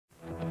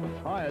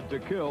hired to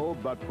kill,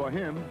 but for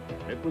him,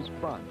 it was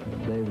fun.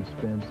 David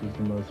Spence is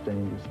the most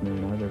dangerous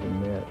man I've ever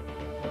met.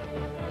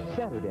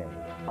 Saturday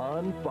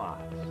on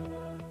Fox.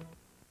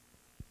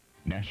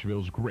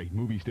 Nashville's great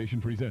movie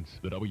station presents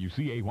the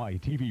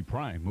WCAY-TV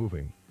Prime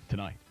Movie.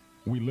 Tonight,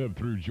 we lived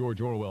through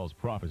George Orwell's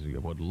prophecy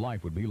of what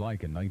life would be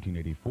like in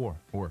 1984.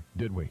 Or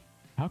did we?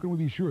 How can we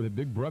be sure that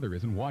Big Brother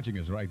isn't watching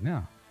us right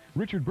now?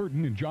 Richard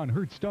Burton and John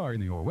Hurt star in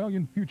the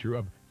Orwellian future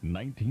of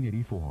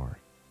 1984.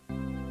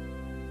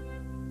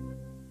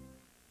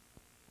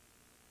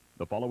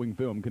 The following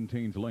film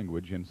contains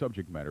language and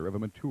subject matter of a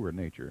mature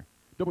nature.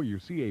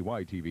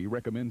 WCAY-TV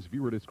recommends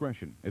viewer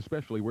discretion,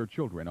 especially where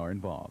children are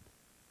involved.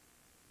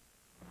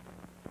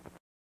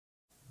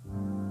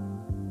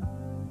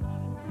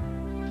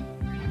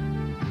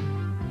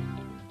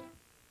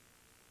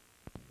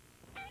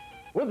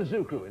 We're the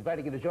Zoo Crew,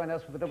 inviting you to join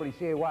us for the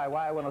WCAY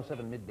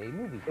Y107 Midday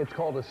Movie. It's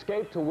called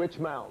Escape to Witch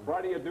Mountain.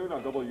 Friday at noon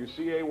on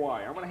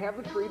WCAY. I'm going to have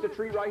the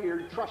tree right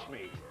here. Trust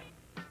me.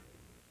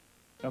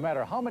 No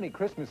matter how many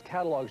Christmas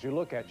catalogs you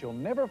look at, you'll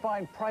never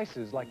find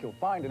prices like you'll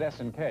find at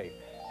S&K.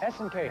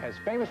 S&K has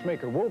famous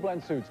maker wool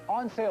blend suits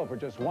on sale for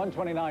just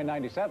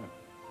 $129.97.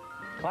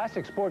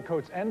 Classic sport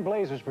coats and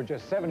blazers for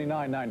just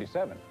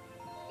 $79.97.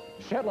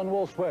 Shetland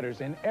wool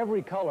sweaters in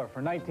every color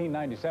for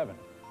 $19.97.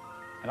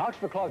 And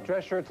Oxford cloth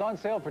dress shirts on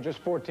sale for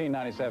just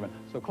 $14.97.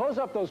 So close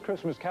up those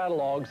Christmas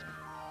catalogs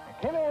and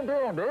come on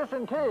down to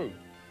S&K.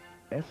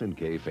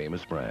 S&K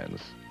famous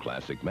brands.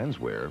 Classic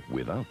menswear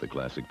without the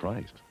classic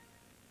price.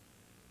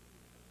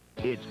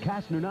 It's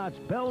Knott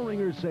Co's Bell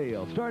Ringer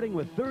Sale, starting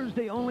with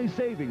Thursday-only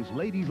savings.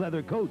 Ladies'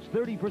 leather coats,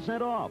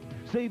 30% off.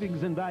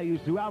 Savings and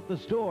values throughout the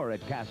store at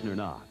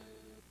Knott.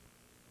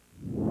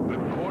 The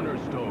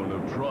cornerstone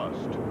of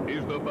trust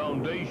is the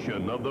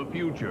foundation of the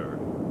future,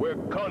 where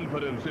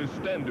confidence is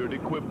standard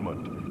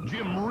equipment.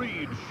 Jim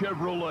Reed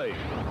Chevrolet.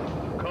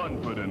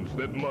 Confidence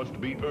that must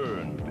be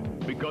earned.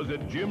 Because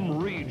at Jim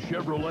Reed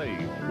Chevrolet,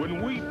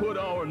 when we put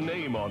our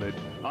name on it,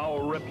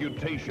 our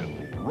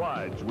reputation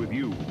rides with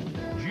you.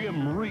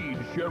 Jim Reed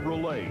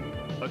Chevrolet,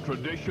 a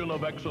tradition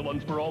of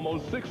excellence for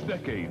almost 6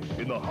 decades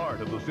in the heart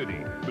of the city,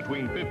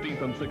 between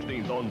 15th and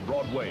 16th on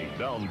Broadway,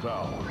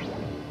 downtown.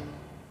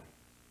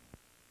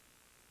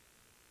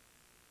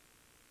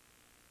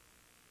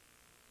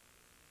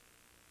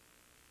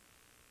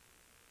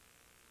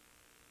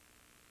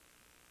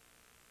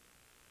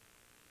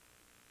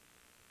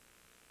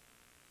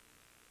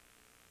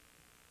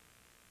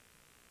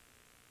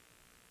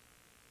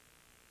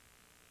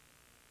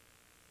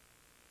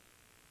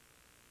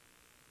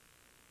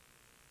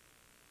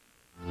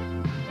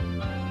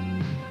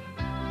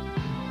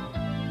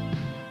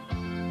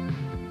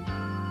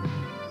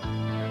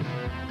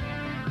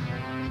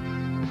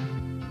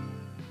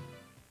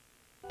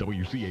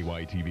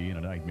 WCAY-TV and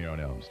A Nightmare on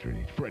Elm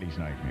Street. Freddy's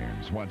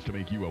Nightmares wants to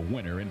make you a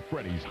winner in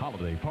Freddy's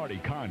Holiday Party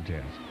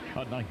Contest.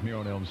 A Nightmare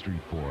on Elm Street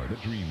 4, the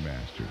Dream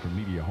Master from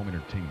Media Home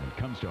Entertainment,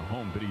 comes to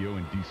home video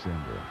in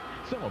December.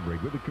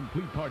 Celebrate with a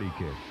complete party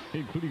kit,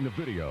 including the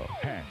video,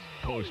 hats,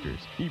 posters,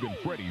 even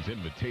Freddy's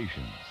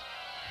invitations.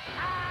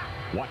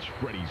 Watch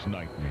Freddy's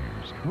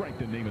Nightmares. Write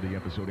the name of the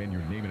episode and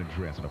your name and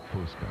address on a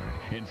postcard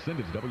and send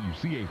it to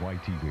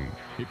WCAY-TV.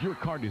 If your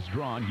card is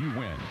drawn, you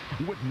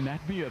win. Wouldn't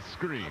that be a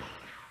scream?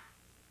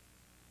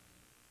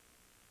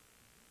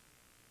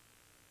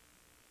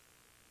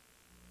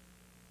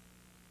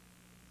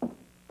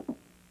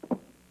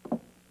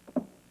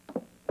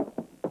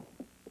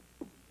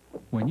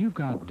 When you've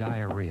got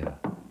diarrhea,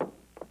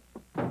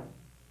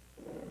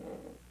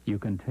 you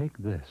can take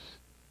this.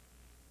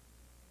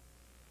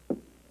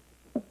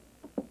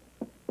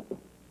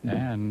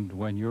 And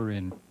when you're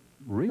in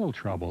real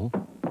trouble,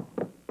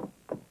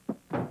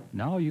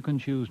 now you can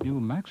choose new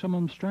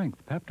maximum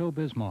strength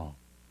Pepto-Bismol.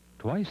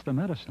 Twice the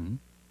medicine,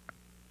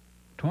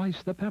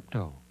 twice the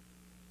Pepto.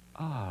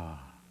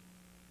 Ah.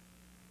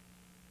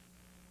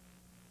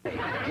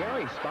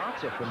 Garry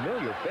spots a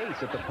familiar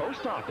face at the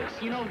post office.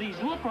 You know, these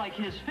look like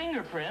his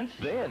fingerprints.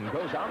 Then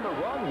goes on the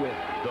run with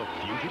The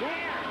Fugitive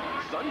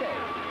Sunday.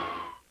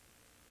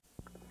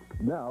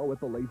 Now at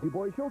the Lazy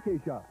Boy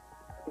Showcase Shop.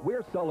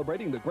 We're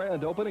celebrating the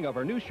grand opening of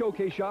our new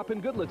showcase shop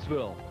in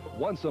Goodlettsville.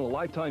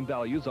 Once-in-a-lifetime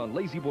values on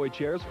Lazy Boy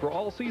chairs for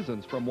all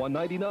seasons from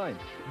 $199.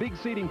 Big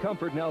seating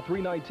comfort now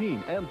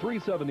 $319 and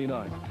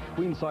 $379.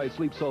 Queen-size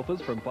sleep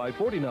sofas from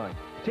 $549.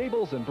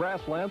 Tables and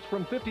brass lamps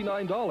from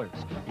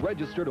 $59.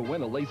 Register to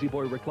win a Lazy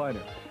Boy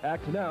recliner.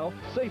 Act now,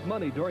 save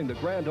money during the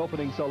grand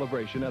opening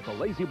celebration at the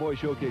Lazy Boy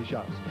Showcase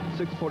Shops.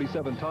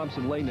 647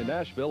 Thompson Lane in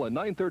Nashville and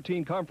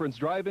 913 Conference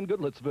Drive in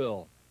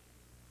Goodlettsville.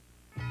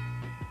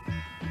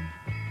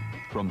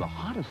 From the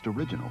hottest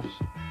originals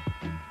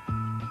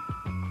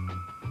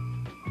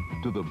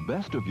to the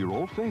best of your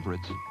old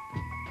favorites,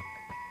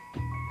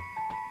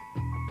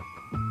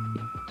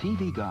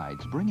 TV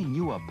Guide's bringing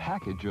you a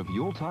package of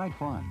Yuletide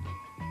fun.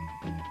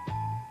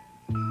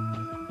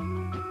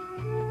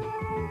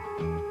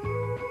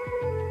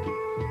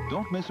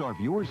 Don't miss our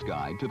viewer's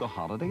guide to the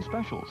holiday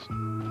specials.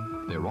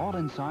 They're all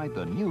inside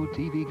the new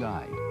TV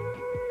Guide.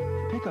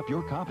 Pick up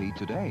your copy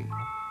today.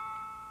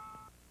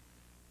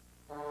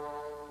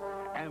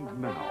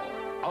 And now,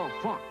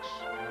 a Fox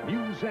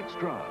News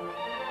Extra.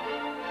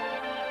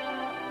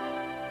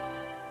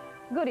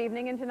 Good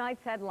evening. In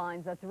tonight's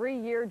headlines, a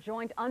 3-year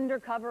joint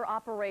undercover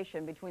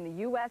operation between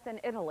the U.S. and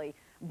Italy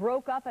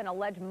broke up an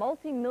alleged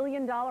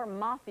multi-million-dollar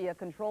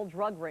mafia-controlled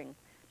drug ring.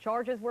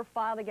 Charges were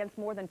filed against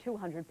more than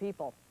 200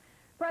 people.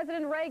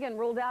 President Reagan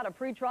ruled out a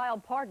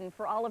pretrial pardon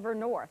for Oliver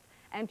North.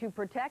 And to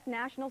protect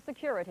national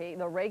security,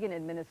 the Reagan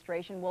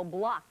administration will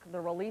block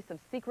the release of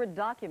secret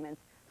documents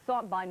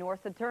sought by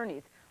North's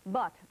attorneys.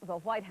 But the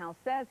White House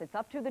says it's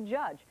up to the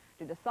judge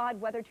to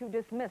decide whether to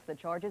dismiss the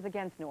charges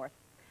against North.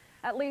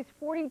 At least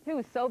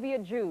 42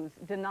 Soviet Jews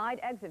denied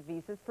exit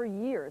visas for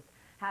years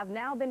have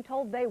now been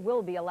told they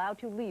will be allowed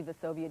to leave the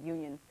Soviet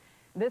Union.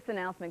 This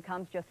announcement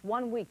comes just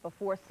 1 week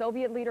before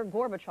Soviet leader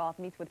Gorbachev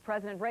meets with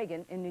President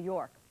Reagan in New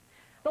York.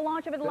 The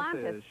launch of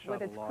Atlantis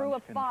with its crew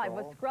of 5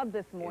 was scrubbed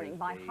this morning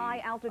by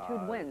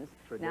high-altitude winds.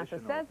 NASA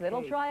says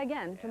it'll try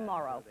again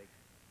tomorrow.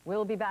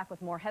 We'll be back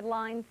with more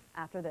headlines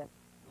after this.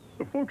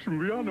 The folks from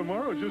Beyond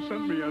Tomorrow just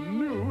sent me a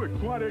new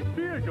aquatic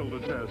vehicle to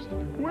test.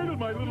 Wait till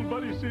my little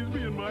buddy sees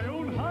me in my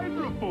own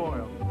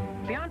hydrofoil.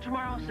 Beyond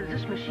Tomorrow says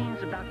this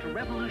machine's about to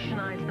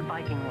revolutionize the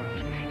biking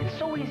world. It's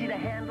so easy to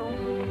handle,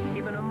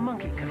 even a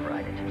monkey could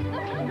ride it.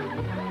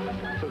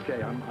 It's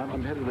okay,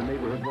 I'm head of the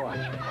neighborhood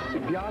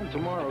watch. Beyond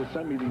Tomorrow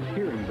sent me these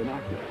hearing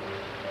binoculars.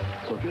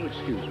 So if you'll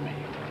excuse me,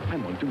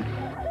 I'm on duty.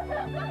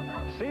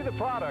 See the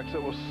products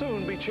that will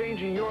soon be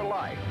changing your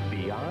life.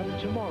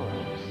 Beyond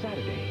Tomorrow,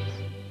 Saturdays.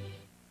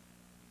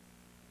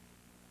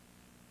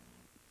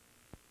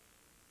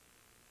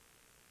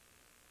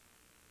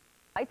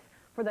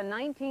 For the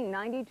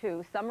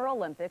 1992 Summer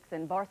Olympics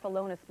in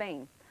Barcelona,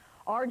 Spain.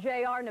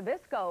 RJR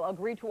Nabisco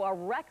agreed to a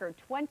record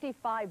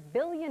 $25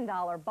 billion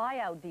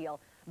buyout deal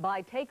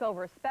by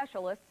takeover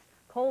specialists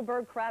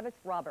Kohlberg Kravis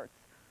Roberts.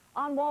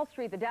 On Wall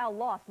Street, the Dow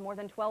lost more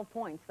than 12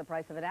 points. The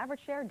price of an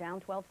average share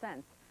down 12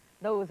 cents.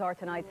 Those are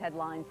tonight's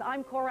headlines.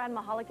 I'm Coran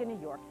Mahalik in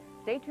New York.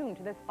 Stay tuned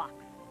to this Fox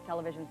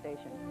television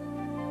station.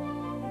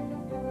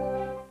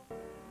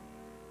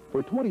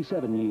 For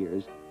 27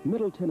 years,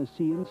 Middle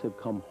Tennesseans have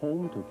come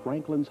home to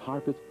Franklin's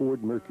Harpeth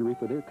Ford-Mercury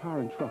for their car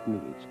and truck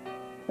needs.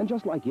 And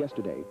just like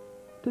yesterday,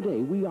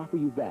 today we offer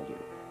you value.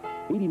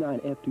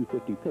 89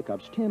 F-250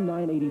 pickups,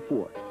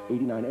 $10,984.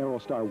 89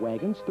 Aerostar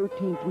wagons,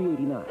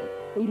 $13,389.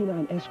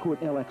 89 Escort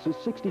LXs,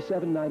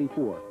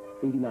 $67,94.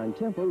 89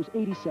 Tempos,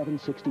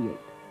 $87,68.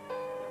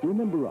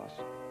 Remember us,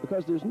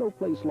 because there's no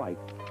place like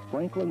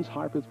Franklin's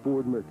Harpeth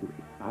Ford-Mercury,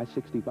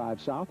 I-65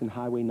 South and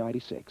Highway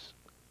 96.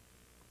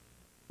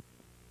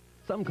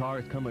 Some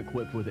cars come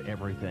equipped with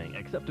everything,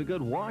 except a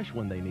good wash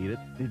when they need it.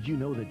 Did you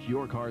know that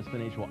your car's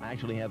finish will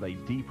actually have a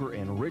deeper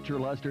and richer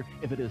luster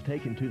if it is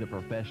taken to the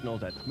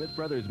professionals at Smith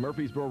Brothers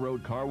Murfressboro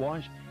Road Car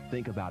Wash?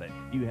 Think about it.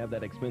 You have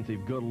that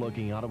expensive,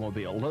 good-looking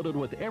automobile loaded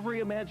with every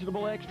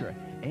imaginable extra,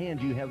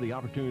 and you have the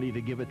opportunity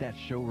to give it that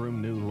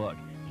showroom new look.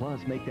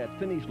 Plus, make that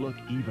finish look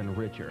even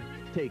richer.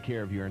 Take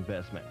care of your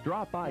investment.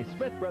 Drop by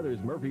Smith Brothers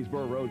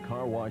Murfressboro Road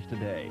Car Wash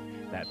today.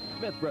 That's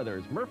Smith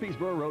Brothers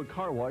Murfressboro Road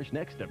Car Wash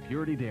next to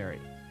Purity Dairy.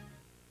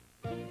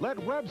 Let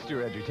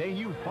Webster entertain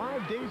you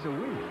 5 days a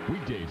week.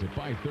 Weekdays at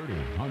 5:30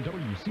 on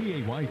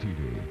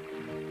WCAY-TV.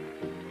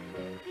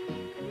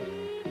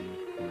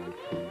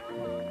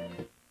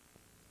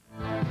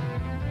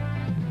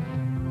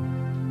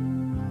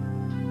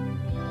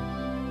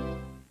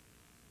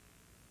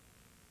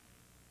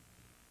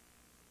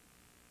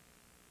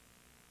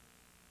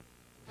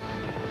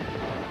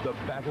 The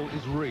battle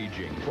is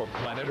raging for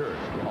planet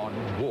Earth on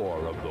War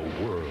of the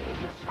Worlds.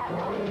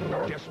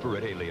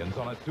 Desperate aliens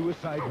on a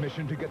suicide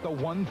mission to get the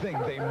one thing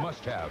they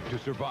must have to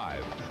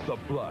survive, the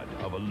blood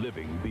of a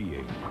living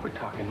being. We're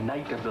talking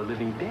Night of the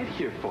Living Dead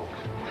here, folks.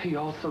 They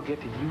also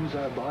get to use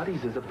our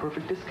bodies as a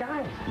perfect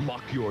disguise.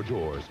 Lock your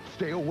doors.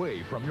 Stay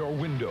away from your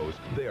windows.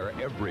 They're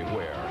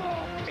everywhere.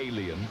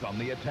 Aliens on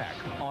the attack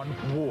on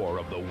War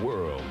of the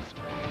Worlds.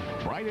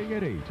 Friday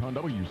at 8 on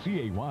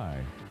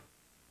WCAY.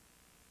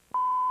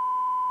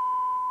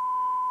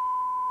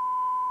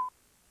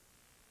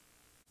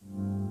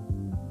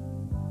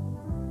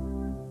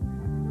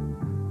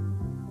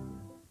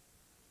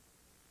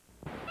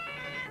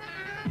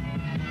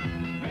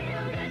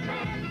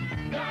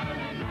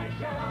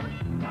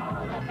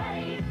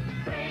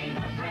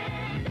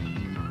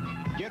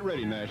 Get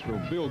ready,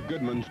 Nashville. Bill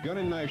Goodman's Gun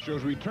and Knife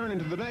Shows return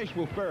into the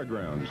Nashville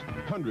Fairgrounds.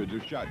 Hundreds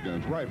of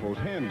shotguns, rifles,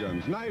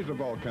 handguns, knives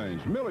of all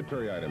kinds,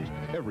 military items,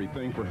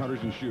 everything for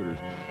hunters and shooters.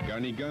 Got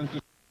any guns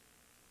to...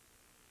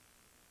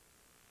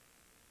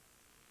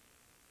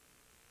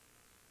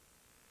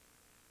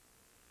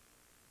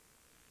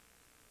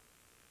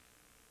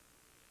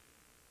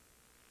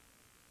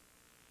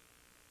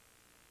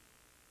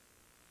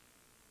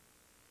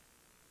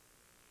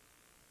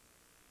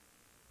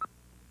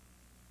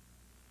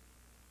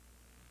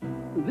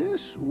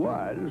 This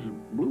was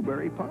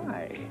blueberry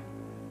pie.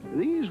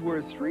 These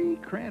were 3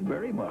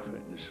 cranberry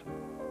muffins.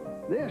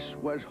 This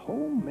was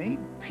homemade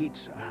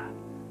pizza.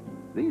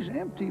 These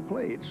empty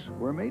plates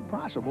were made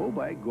possible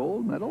by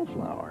gold medal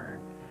flour.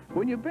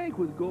 When you bake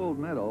with gold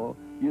medal,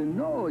 you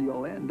know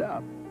you'll end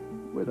up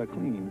with a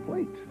clean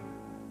plate.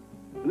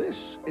 This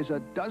is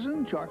a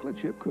dozen chocolate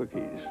chip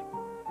cookies,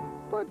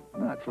 but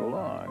not for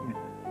long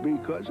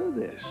because of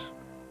this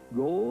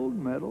gold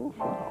medal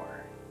flour.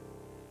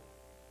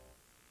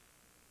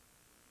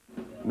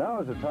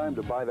 Now is the time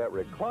to buy that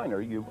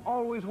recliner you've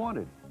always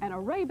wanted. And a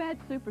Ray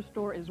Batts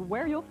Superstore is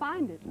where you'll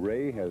find it.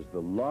 Ray has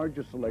the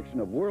largest selection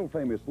of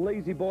world-famous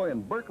Lazy Boy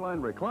and Berkline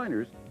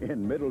recliners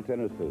in Middle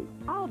Tennessee.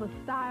 All the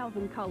styles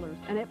and colors,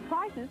 and at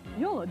prices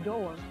you'll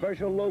adore.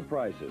 Special low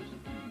prices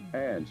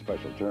and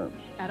special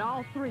terms. At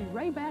all three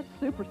Ray Batts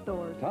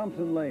Superstores.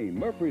 Thompson Lane,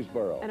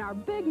 Murfressboro. And our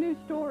big new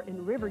store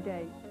in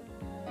Rivergate.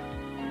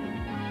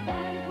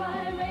 That is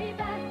why Ray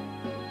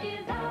Batts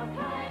is our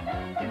kind of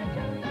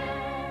furniture man.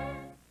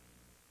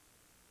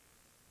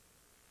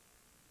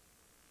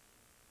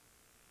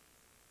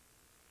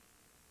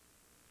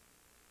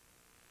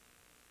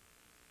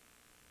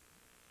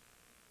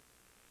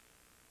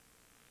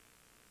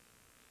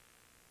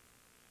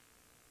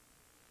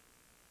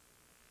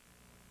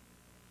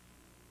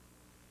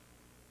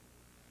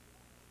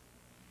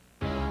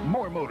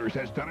 More Motors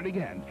has done it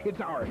again. It's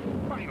our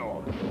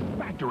final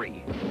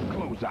factory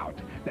closeout.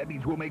 That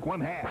means we'll make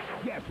one half.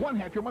 Yes, one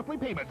half your monthly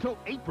payment till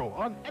April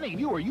on any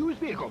new or used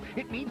vehicle.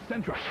 It means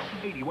Sentra.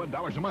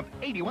 $81 a month.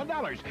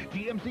 $81.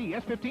 GMC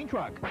S15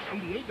 truck.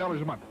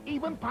 $88 a month.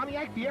 Even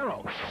Pontiac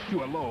Fiero.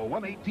 To a low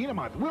 $118 a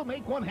month. We'll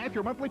make one half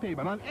your monthly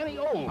payment on any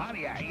old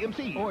Pontiac,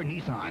 GMC, or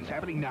Nissan. It's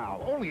happening now.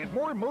 Only at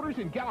More Motors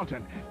in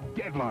Gallatin.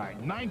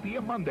 Deadline 9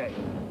 p.m. Monday.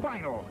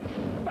 Final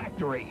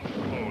factory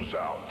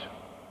closeout.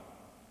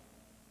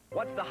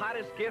 What's the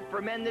hottest gift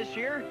for men this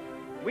year?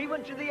 We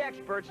went to the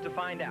experts to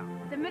find out.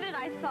 The minute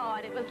I saw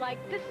it, it was like,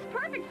 this is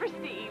perfect for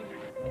Steve.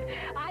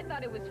 I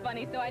thought it was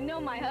funny, so I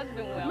know my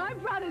husband will. My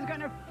brother's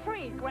gonna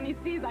freak when he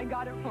sees I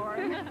got it for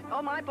him.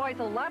 Oh, my boys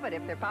will love it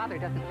if their father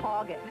doesn't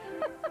hog it.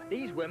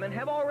 These women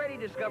have already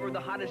discovered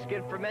the hottest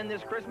gift for men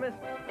this Christmas.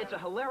 It's a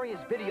hilarious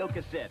video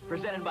cassette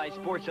presented by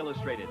Sports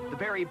Illustrated. The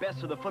very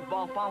best of the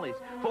football follies.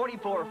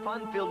 44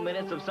 fun-filled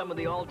minutes of some of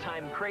the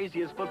all-time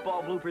craziest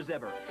football bloopers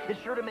ever. It's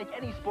sure to make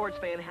any sports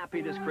fan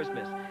happy this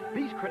Christmas.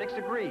 These critics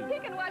agree. He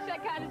can watch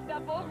that kind of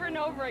stuff over and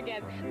over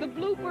again. The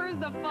bloopers,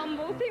 the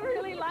fumbles, he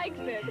really likes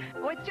it.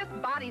 Oh, it's just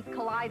bodies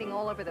colliding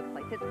all over the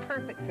place. It's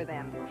perfect for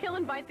them. He'll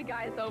invite the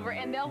guys over,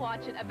 and they'll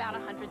watch it about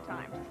 100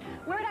 times.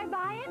 Where'd I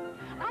buy it?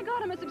 I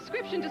got him a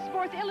subscription to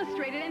Sports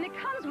Illustrated, and it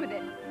comes with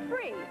it,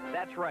 free.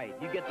 That's right.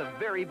 You get the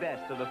very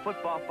best of the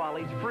football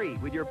follies free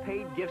with your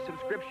paid gift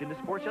subscription to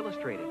Sports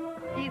Illustrated.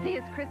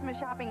 Easiest Christmas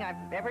shopping I've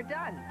ever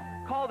done.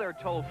 Call their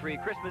toll-free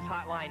Christmas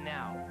hotline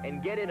now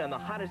and get in on the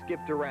hottest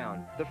gift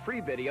around. The free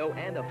video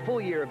and a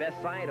full year of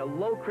SI at a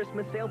low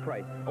Christmas sale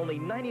price. Only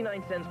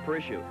 99 cents per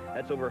issue.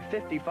 That's over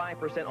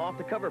 55% off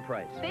the cover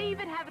price. They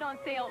even have it on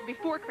sale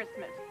before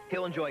Christmas.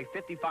 He'll enjoy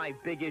 55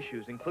 big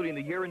issues, including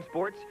the year in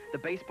sports, the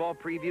baseball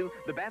preview,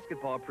 the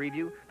basketball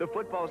preview, the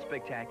football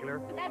spectacular.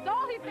 That's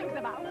all he thinks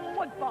about,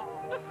 football.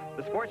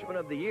 The Sportsman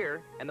of the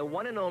Year, and the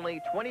one and only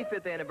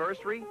 25th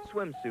anniversary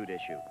swimsuit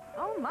issue.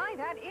 Oh, my,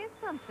 that is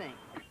something.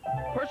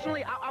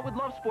 Personally, I would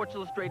love Sports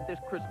Illustrated this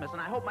Christmas, and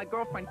I hope my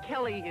girlfriend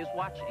Kelly is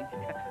watching.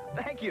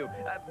 Thank you.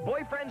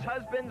 Boyfriends,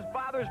 husbands,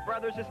 fathers,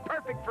 brothers is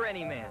perfect for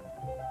any man.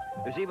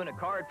 There's even a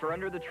card for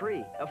under the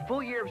tree. A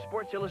full year of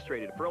Sports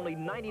Illustrated for only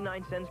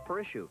 99 cents per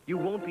issue. You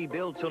won't be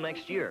billed till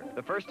next year.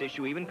 The first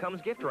issue even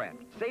comes gift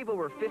wrapped. Save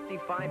over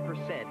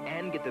 55%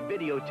 and get the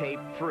videotape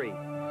free.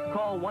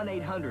 Call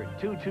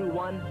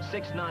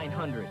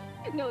 1-800-221-6900.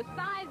 No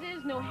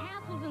sizes, no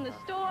hassles in the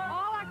store.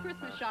 All our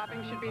Christmas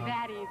shopping should be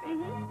that easy.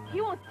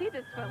 You won't see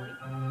this, will he?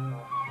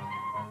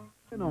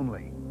 And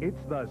only.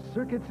 It's the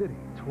Circuit City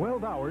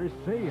 12-hour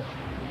sale.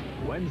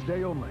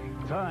 Wednesday only.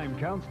 Time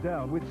counts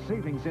down with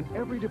savings in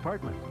every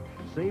department.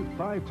 Save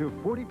 5 to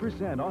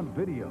 40% on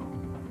video.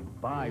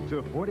 5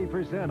 to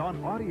 40%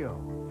 on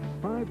audio.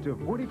 5 to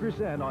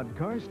 40% on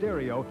car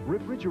stereo,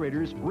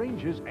 refrigerators,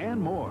 ranges, and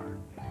more.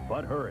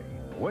 But hurry.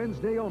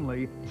 Wednesday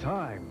only.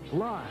 Time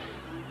flies.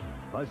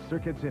 The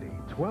Circuit City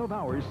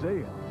 12-hour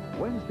sale.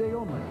 Wednesday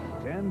only.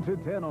 10 to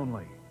 10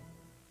 only.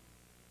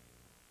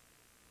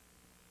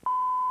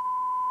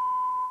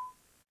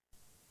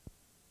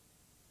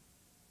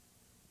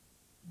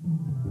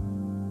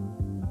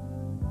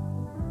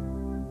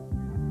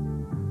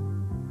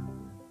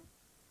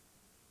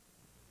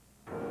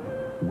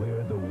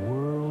 Where the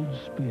world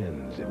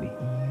spins in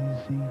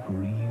easy,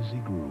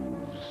 breezy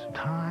grooves.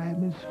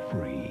 Time is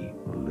free.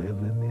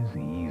 Living is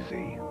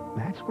easy.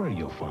 That's where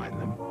you'll find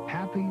them.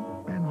 Happy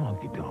and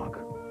honky-tonk.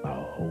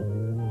 A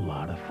whole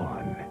lot of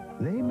fun.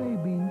 They may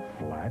be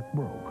flat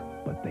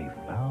broke, but they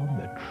found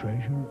the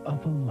treasure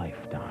of a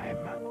lifetime.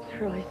 It's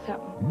really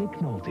something. Nick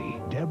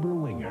Nolte, Deborah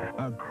Winger.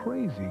 A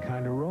crazy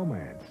kind of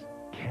romance.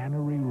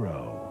 Cannery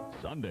Row.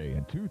 Sunday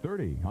at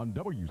 2:30 on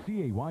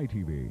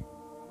WCAY-TV.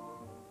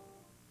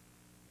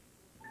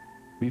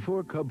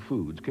 Before Cub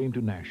Foods came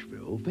to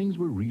Nashville, things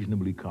were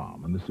reasonably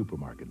calm in the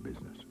supermarket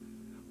business.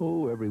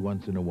 Oh, every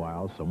once in a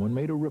while, someone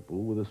made a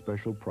ripple with a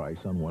special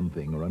price on one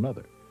thing or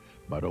another.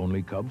 But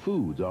only Cub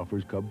Foods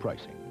offers Cub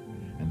pricing.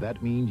 And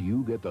that means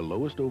you get the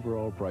lowest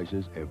overall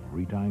prices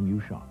every time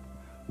you shop.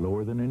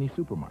 lower than any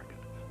supermarket,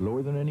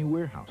 lower than any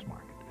warehouse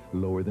market,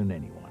 lower than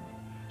anyone.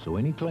 So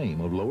any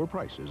claim of lower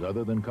prices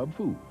other than Cub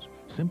Foods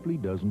simply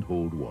doesn't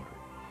hold water.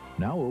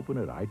 Now open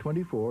at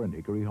I-24 and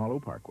Hickory Hollow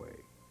Parkway.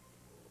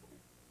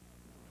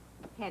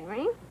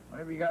 Henry? What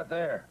have you got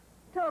there?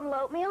 Total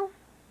oatmeal?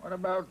 What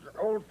about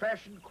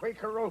old-fashioned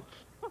Quaker oats?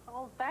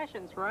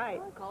 Old-fashioned's right.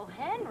 Uncle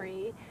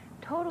Henry,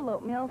 Total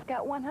Oatmeal's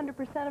got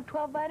 100% of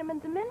 12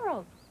 vitamins and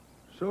minerals.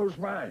 So's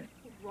mine.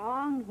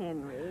 Wrong,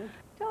 Henry.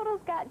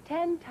 Total's got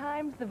 10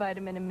 times the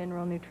vitamin and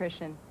mineral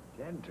nutrition.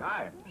 10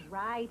 times?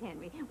 Right,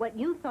 Henry. What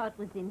you thought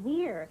was in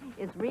here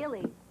is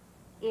really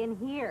in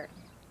here.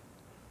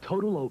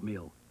 Total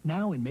Oatmeal,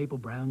 now in maple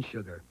brown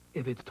sugar.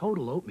 If it's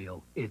Total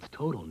Oatmeal, it's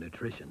total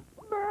nutrition.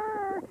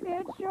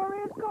 It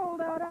sure is cold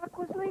out,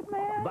 Aqua Sleep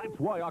Man. That's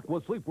why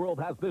Aqua Sleep World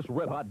has this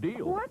red-hot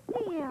deal. What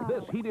deal?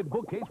 This heated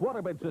bookcase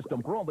waterbed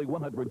system for only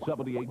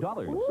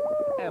 $178. Ooh.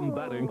 And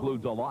that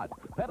includes a lot.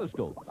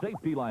 Pedestal,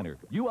 safety liner,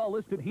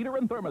 UL-listed heater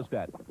and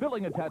thermostat,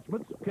 filling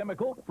attachments,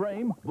 chemical,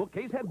 frame,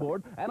 bookcase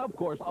headboard, and of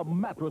course, a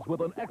mattress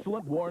with an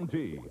excellent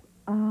warranty.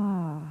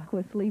 Ah,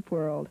 Aqua Sleep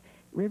World.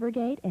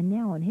 Rivergate and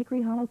now on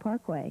Hickory Hollow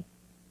Parkway.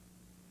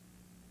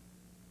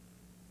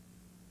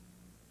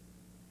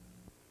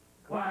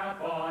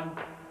 Clap on,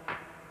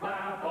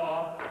 clap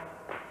off,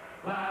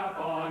 clap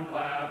on,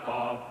 clap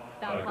off,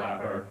 the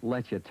clapper.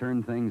 Lets you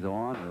turn things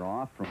on or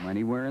off from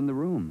anywhere in the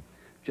room.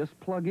 Just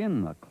plug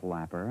in the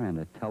clapper and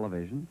a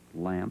television,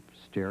 lamp,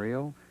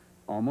 stereo,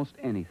 almost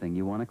anything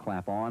you want to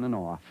clap on and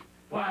off.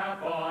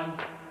 Clap on,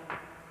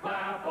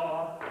 clap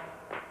off,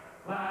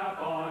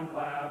 clap on,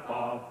 clap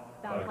off,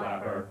 the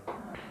clapper.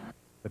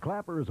 The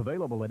clapper is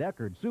available at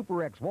Eckerd,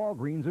 Super X,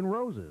 Walgreens, and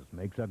Roses.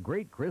 Makes a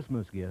great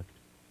Christmas gift.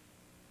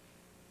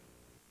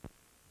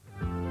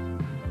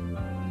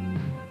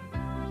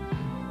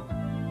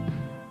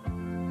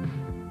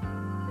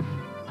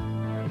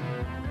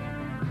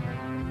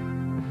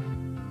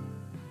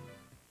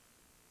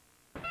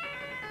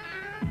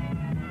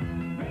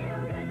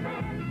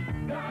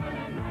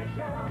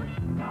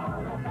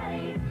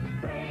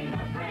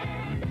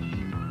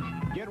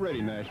 Get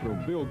ready, Nashville.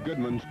 Bill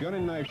Goodman's Gun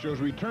and Knife Shows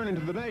returning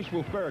to the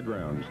Nashville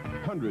Fairgrounds.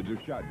 Hundreds of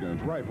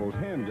shotguns, rifles,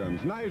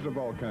 handguns, knives of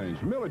all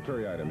kinds,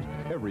 military items,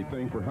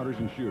 everything for hunters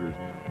and shooters.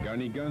 Got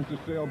any guns to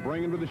sell?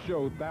 Bring them to the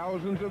show.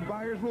 Thousands of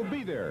buyers will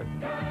be there.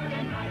 Gun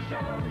and Knife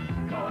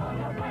Shows, call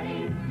a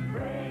buddy,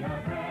 bring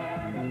a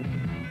friend.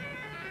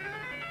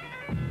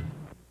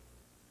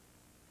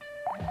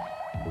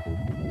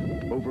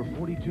 Over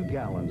 42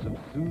 gallons of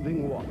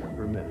soothing water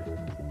per minute.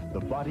 The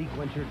Body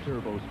Quencher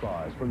Turbo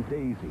Spas from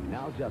Daisy,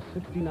 now just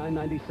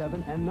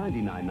 $69.97 and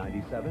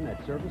 $99.97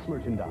 at Service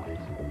Merchandise.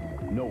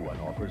 No one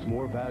offers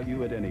more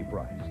value at any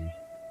price.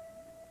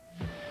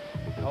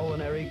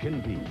 Culinary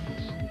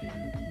convenience.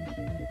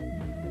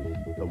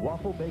 The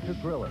Waffle Baker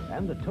Griller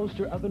and the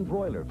Toaster Oven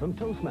Broiler from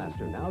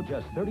Toastmaster, now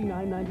just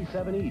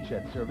 $39.97 each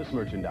at Service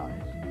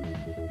Merchandise.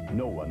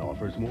 No one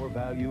offers more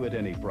value at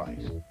any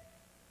price.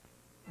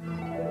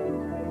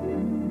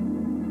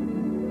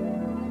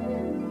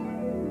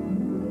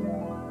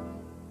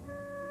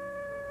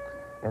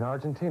 In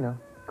Argentina,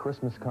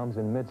 Christmas comes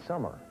in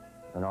midsummer,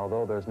 and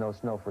although there's no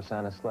snow for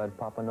Santa's sled,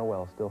 Papa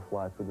Noel still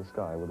flies through the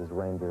sky with his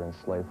reindeer and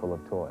sleigh full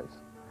of toys.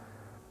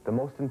 The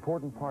most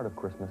important part of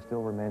Christmas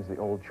still remains the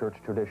old church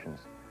traditions,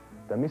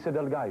 the Misa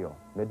del Gallo,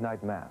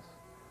 midnight mass,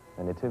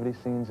 and nativity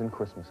scenes and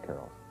Christmas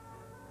carols,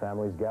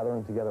 families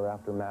gathering together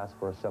after mass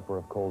for a supper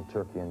of cold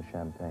turkey and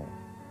champagne.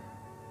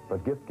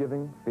 But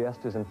gift-giving,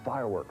 fiestas, and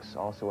fireworks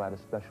also add a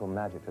special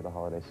magic to the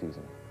holiday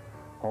season.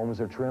 Homes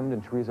are trimmed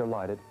and trees are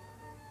lighted,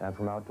 and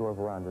from outdoor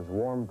verandas,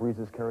 warm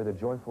breezes carry the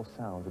joyful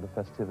sounds of the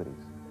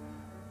festivities.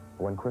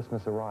 When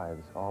Christmas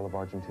arrives, all of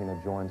Argentina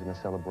joins in the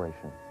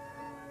celebration.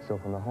 So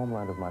from the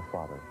homeland of my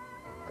father,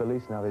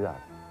 Feliz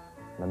Navidad,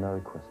 and a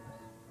Merry Christmas.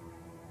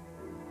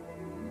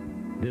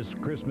 This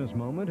Christmas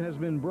moment has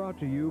been brought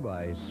to you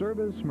by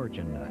Service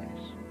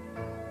Merchandise.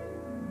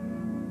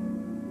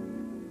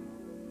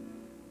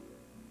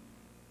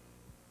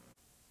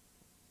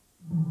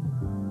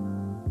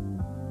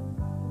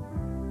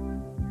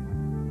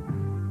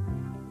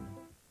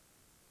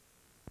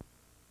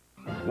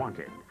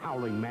 Wanted,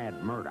 howling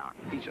mad Murdoch.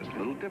 He's just a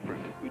little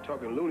different. We're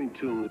talking Looney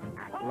Tunes.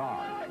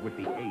 Live with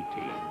the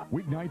A-Team.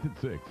 Weeknights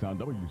at 6 on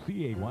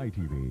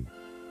WCAY-TV.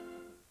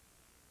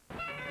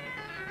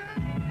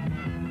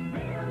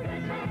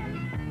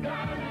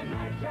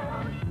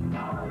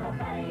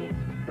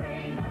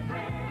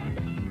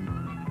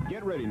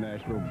 Get ready,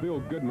 Nashville. Bill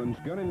Goodman's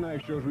Gun and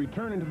Knife Shows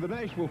returning to the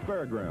Nashville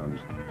Fairgrounds.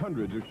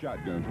 Hundreds of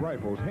shotguns,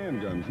 rifles,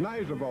 handguns,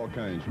 knives of all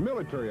kinds,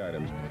 military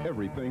items,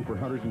 everything for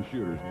hunters and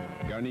shooters.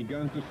 Got any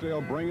guns to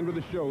sell? Bring them to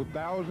the show.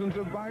 Thousands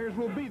of buyers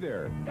will be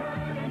there. Gun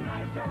and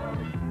Knife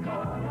Shows,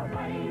 call a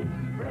buddy,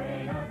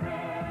 bring a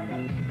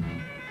friend.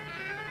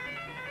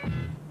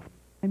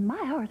 And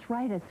my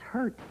arthritis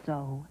hurts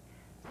so.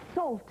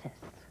 Soltis.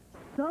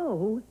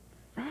 So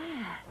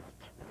fast.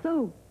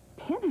 So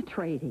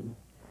penetrating.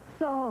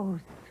 So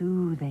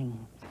soothing.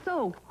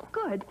 So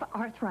good for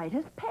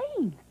arthritis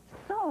pain.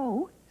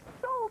 So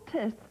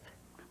Soltis.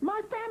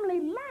 My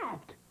family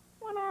laughed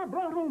when I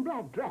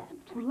black draft.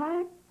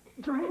 Black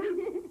draft?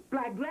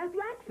 Black draft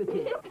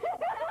laxative.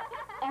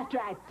 After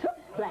I took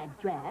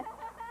black draft,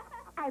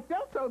 I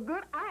felt so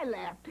good I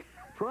laughed.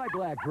 Try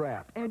Black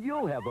Draft, and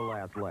you'll have the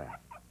last laugh.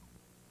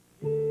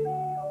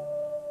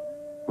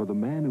 For the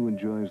man who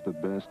enjoys the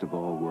best of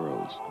all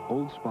worlds,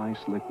 Old Spice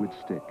Liquid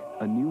Stick,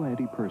 a new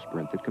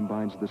antiperspirant that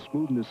combines the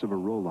smoothness of a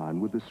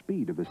roll-on with the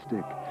speed of a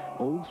stick.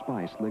 Old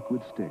Spice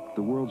Liquid Stick,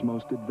 the world's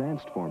most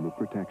advanced form of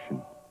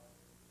protection.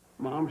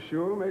 Mom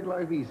sure make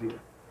life easier.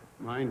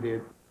 Mine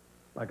did.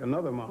 Like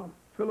another mom,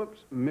 Phillips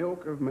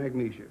Milk of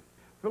Magnesia.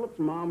 Phillips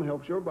Mom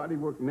helps your body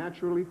work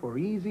naturally for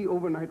easy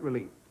overnight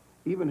relief.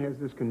 Even has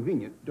this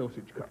convenient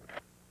dosage cup.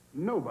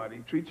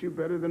 Nobody treats you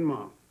better than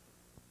Mom.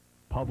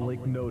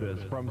 Public notice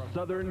from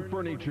Southern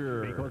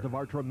Furniture. Because of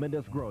our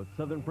tremendous growth,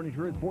 Southern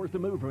Furniture is forced to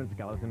move from its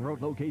Gallatin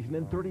Road location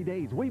in 30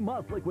 days. We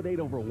must liquidate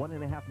over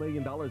 $1.5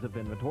 million of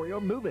inventory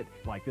or move it.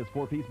 Like this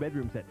 4-piece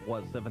bedroom set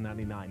was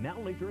 $799, now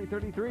only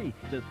 $333.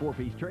 This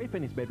 4-piece tray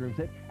finished bedroom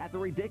set at the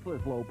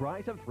ridiculous low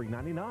price of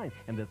 $399.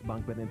 And this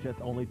bunk bed and chest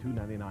only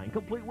 $299,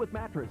 complete with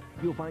mattress.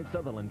 You'll find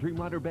Sutherland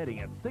Dreamliner bedding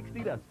at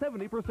 60 to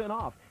 70%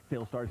 off.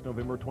 Sale starts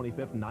November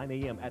 25th, 9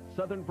 a.m. at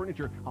Southern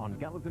Furniture on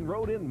Gallatin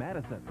Road in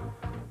Madison.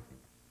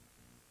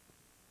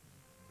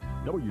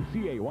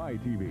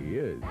 WCAY-TV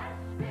is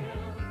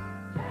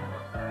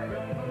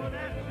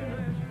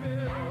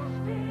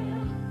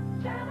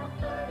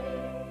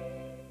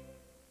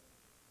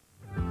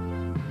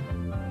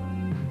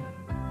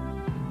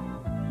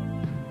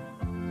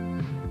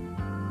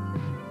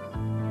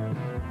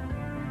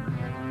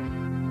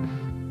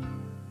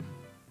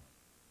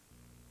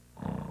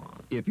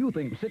If you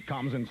think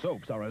sitcoms and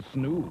soaps are a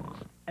snooze,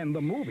 and the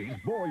movies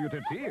bore you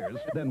to tears,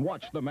 then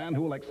watch the man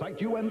who'll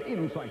excite you and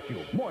incite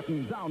you,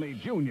 Morton Downey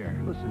Jr.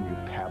 Listen, you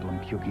paddling,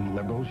 puking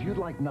liberals, you'd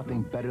like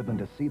nothing better than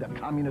to see the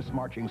communists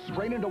marching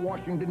straight into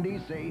Washington,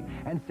 D.C.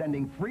 and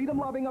sending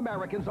freedom-loving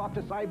Americans off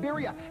to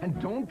Siberia. And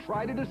don't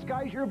try to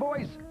disguise your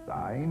voice.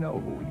 I know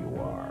who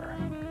you are.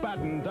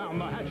 Batten down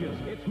the hatches.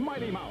 It's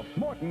Mighty Mouth,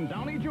 Morton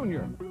Downey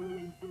Jr.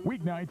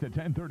 weeknights at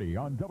 10:30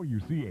 on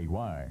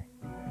WCAY.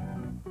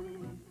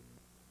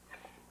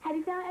 Have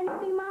you found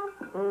anything, Mom?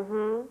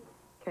 Mm-hmm.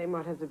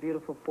 Kmart has a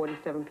beautiful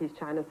 47-piece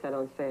china set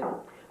on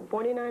sale.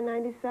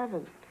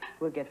 $49.97.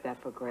 We'll get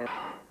that for Grant.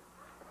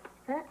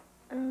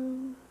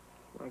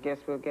 I guess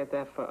we'll get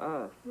that for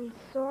us. I'm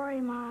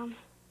sorry, Mom.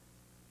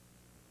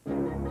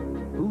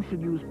 Who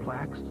should use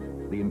Plax?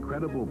 The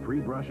incredible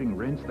pre-brushing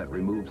rinse that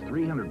removes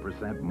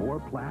 300%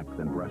 more plaque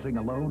than brushing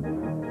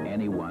alone?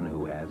 Anyone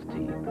who has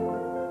teeth.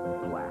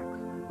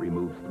 Plax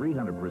removes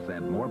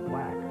 300% more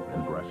plaque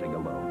than brushing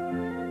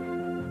alone.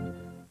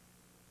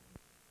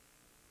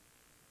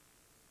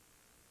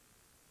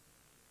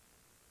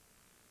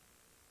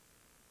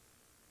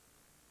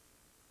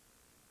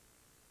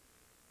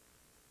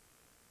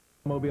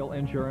 Automobile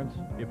insurance?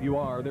 If you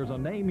are, there's a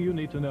name you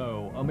need to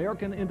know.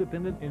 American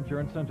Independent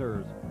Insurance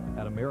Centers.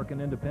 At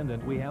American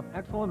Independent, we have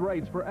excellent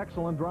rates for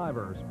excellent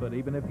drivers. But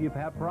even if you've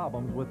had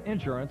problems with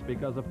insurance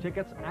because of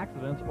tickets,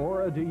 accidents,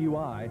 or a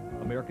DUI,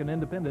 American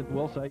Independent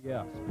will say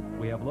yes.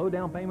 We have low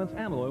down payments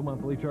and low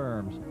monthly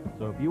terms.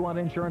 So if you want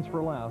insurance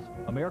for less,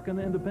 American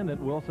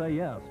Independent will say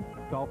yes.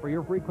 Call for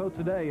your free quote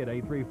today at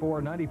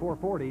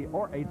 834-9440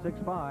 or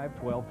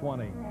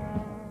 865-1220.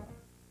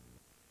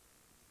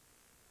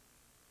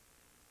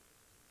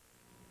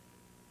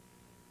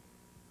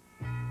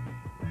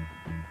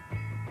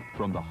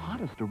 From the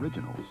hottest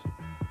originals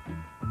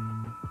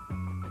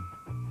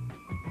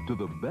to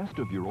the best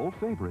of your old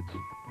favorites,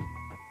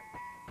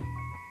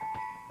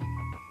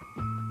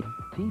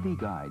 TV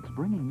Guide's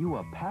bringing you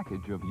a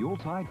package of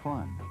Yuletide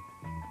fun.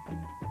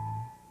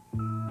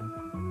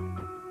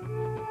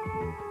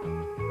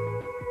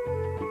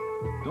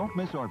 Don't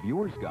miss our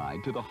viewer's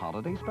guide to the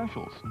holiday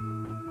specials.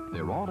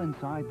 They're all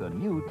inside the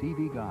new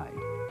TV Guide.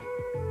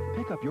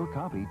 Pick up your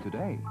copy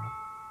today.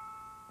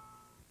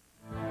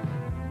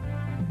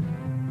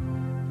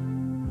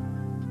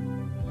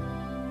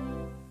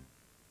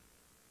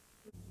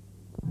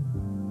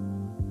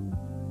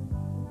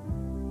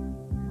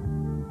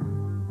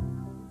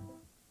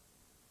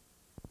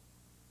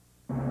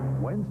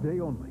 Wednesday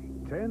only,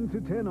 10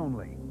 to 10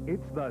 only.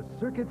 It's the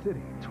Circuit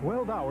City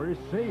 12-hour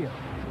sale.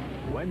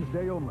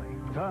 Wednesday only.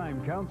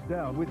 Time counts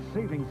down with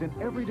savings in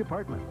every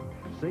department.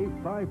 Save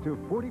 5 to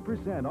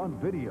 40% on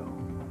video,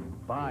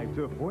 5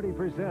 to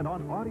 40%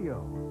 on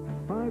audio,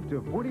 5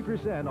 to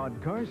 40% on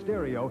car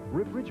stereo,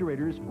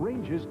 refrigerators,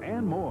 ranges,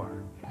 and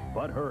more.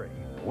 But hurry.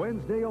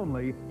 Wednesday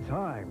only.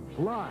 Time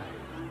flies.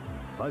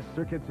 The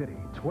Circuit City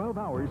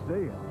 12-hour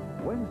sale.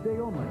 Wednesday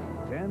only,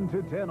 10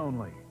 to 10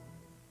 only.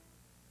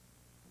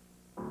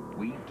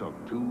 We took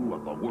 2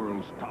 of the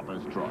world's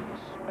toughest trucks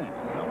and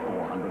the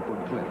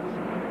 400-foot cliffs.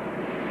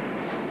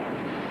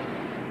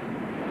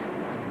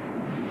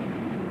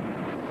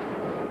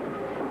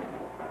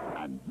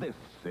 And this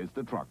is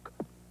the truck,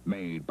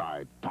 made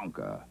by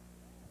Tonka.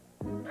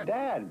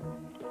 Dad,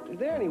 is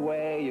there any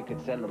way you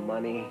could send the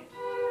money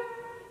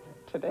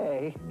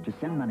today. To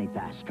send money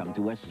fast, come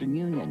to Western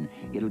Union.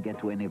 It'll get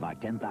to any of our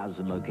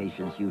 10,000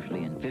 locations,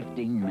 usually in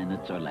 15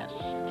 minutes or less.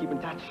 Keep in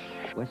touch.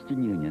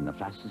 Western Union, the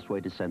fastest way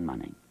to send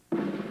money.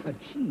 A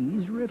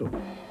cheese riddle.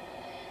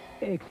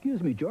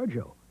 Excuse me,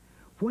 Giorgio.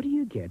 What do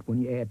you get when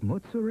you add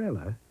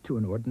mozzarella to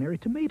an ordinary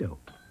tomato?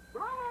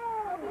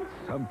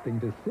 Something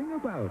to sing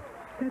about.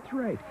 That's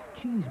right.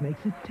 Cheese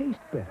makes it taste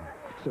better.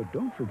 So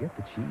don't forget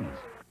the cheese.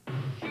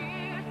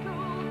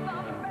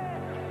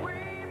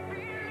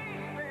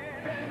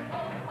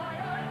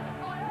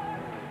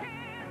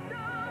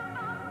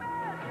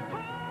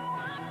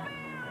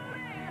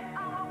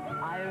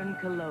 Iron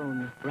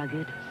Cologne.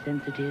 Rugged,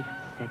 sensitive,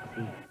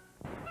 sexy.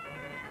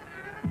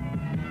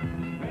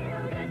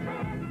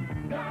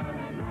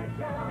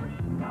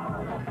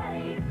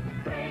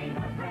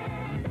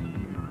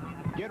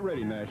 Get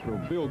ready, Nashville.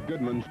 Bill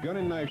Goodman's gun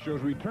and knife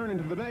shows return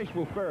into the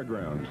Nashville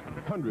Fairgrounds.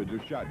 Hundreds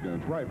of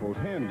shotguns, rifles,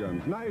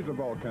 handguns, knives of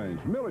all kinds,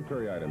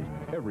 military items,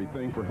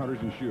 everything for hunters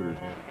and shooters.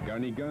 Got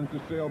any guns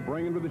to sell?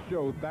 Bring them to the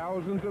show.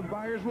 Thousands of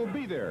buyers will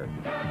be there.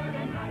 Gun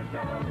and knife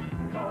shows,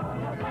 for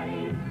the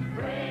place,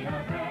 bring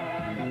a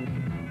friend.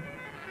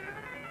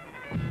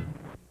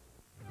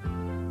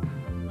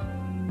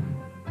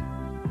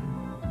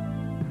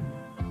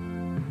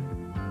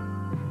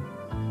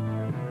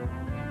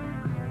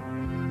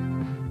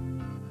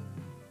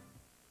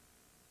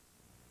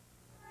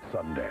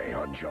 Sunday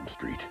on Jump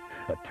Street,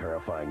 a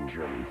terrifying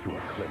journey through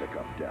a clinic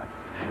of death,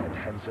 and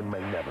Henson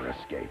may never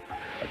escape.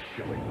 A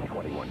chilling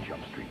 21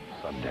 Jump Street,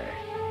 Sunday.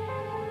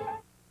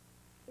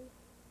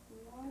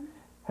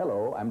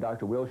 Hello, I'm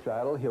Dr. Will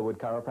Scheidel, Hillwood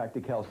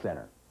Chiropractic Health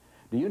Center.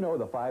 Do you know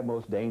the 5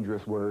 most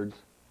dangerous words?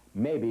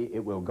 Maybe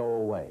it will go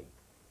away.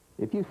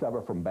 If you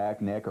suffer from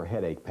back, neck, or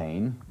headache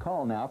pain,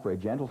 call now for a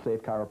gentle,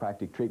 safe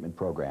chiropractic treatment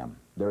program.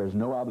 There is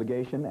no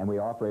obligation, and we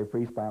offer a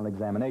free spinal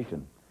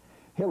examination.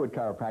 Hillwood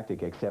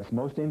Chiropractic accepts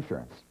most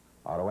insurance,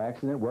 auto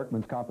accident,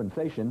 workman's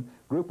compensation,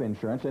 group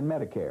insurance, and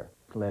Medicare.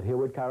 Let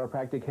Hillwood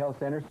Chiropractic Health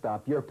Center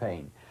stop your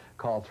pain.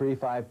 Call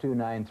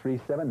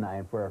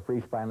 352-9379 for a free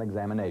spinal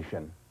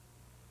examination.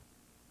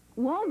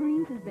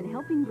 Walgreens has been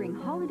helping bring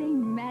holiday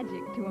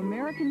magic to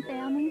American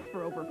families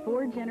for over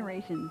 4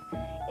 generations.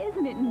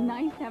 Isn't it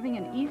nice having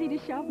an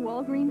easy-to-shop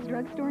Walgreens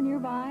drugstore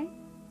nearby?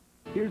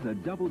 Here's a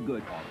double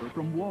good offer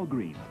from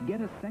Walgreens. Get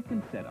a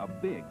second set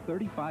of big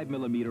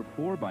 35mm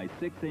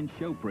 4x6-inch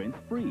show prints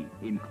free,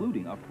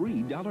 including a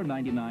free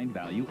 $1.99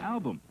 value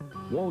album.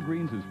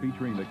 Walgreens is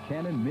featuring the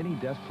Canon Mini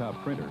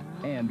Desktop Printer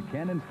and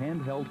Canon's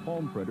handheld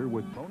home printer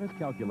with bonus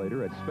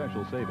calculator at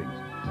special savings.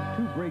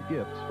 2 great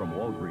gifts from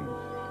Walgreens.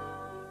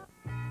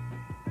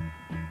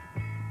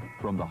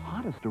 From the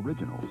hottest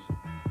originals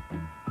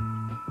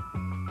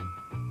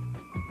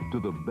to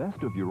the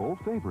best of your old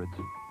favorites,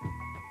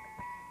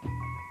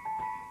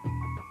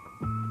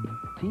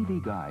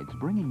 TV Guides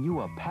bringing you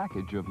a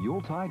package of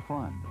Yuletide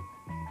fun.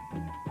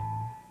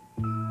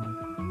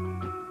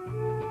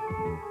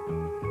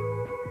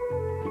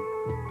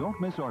 Don't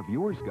miss our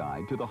viewer's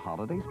guide to the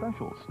holiday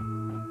specials.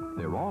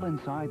 They're all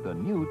inside the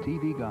new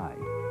TV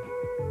Guide.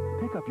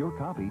 Pick up your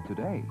copy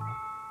today.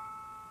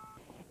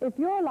 If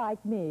you're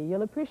like me,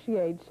 you'll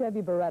appreciate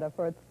Chevy Beretta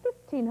for its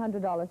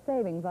 $1,500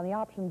 savings on the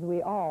options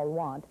we all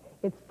want.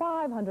 Its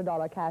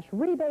 $500 cash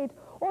rebate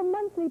or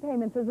monthly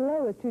payments as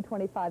low as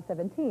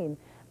 $225.17.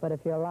 But if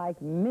you're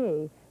like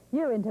me,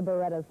 you're into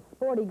Beretta's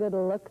sporty good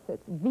looks,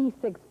 its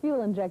V6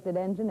 fuel-injected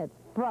engine, its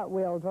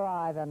front-wheel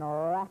drive, and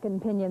rack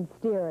and pinion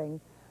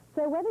steering.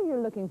 So whether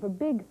you're looking for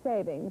big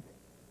savings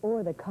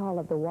or the call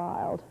of the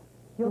wild,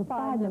 you'll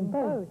find them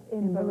both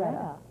in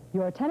Beretta.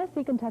 Your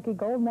Tennessee, Kentucky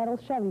gold medal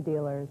Chevy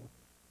dealers.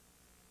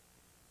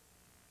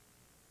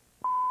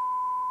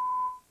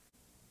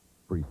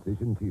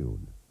 Precision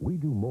Tune. We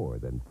do more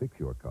than fix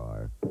your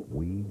car.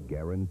 We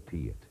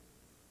guarantee it.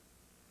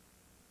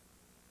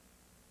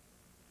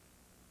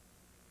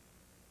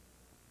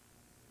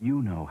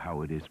 You know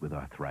how it is with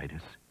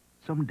arthritis.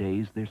 Some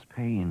days there's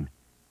pain,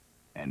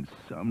 and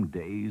some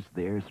days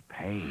there's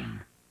pain.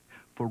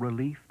 For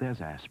relief,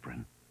 there's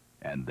aspirin,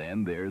 and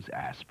then there's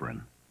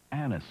aspirin,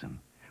 Anacin.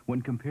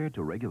 When compared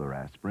to regular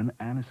aspirin,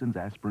 Anacin's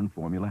aspirin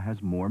formula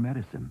has more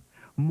medicine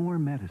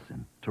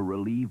to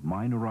relieve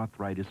minor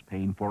arthritis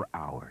pain for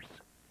hours.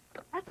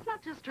 That's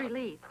not just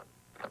relief.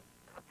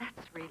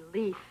 That's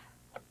relief.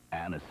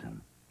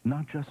 Anacin,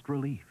 not just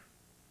relief,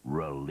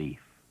 relief.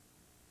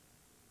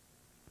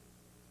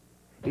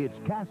 It's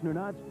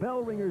Kastner-Knott's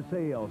Bell Ringer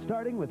Sale,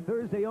 starting with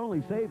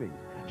Thursday-only savings.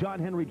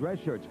 John Henry dress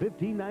shirts,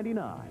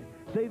 $15.99.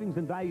 Savings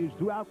and values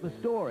throughout the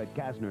store at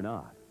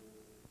Kastner-Knott.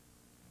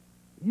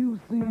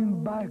 You've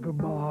seen biker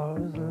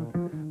bars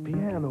and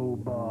piano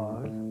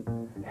bars,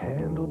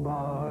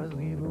 handlebars,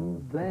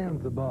 even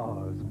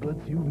Zanzibars,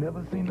 but you've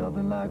never seen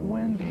nothing like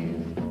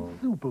Wendy's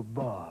Super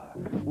Bar,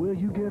 where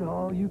you get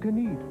all you can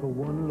eat for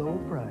one low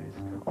price.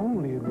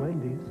 Only at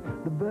Wendy's,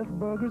 the best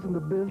burgers in the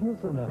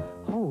business and a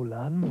whole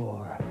lot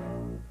more.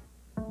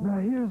 Now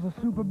here's a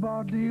Super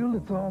Bar deal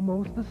that's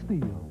almost a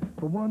steal.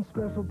 For one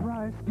special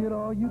price, get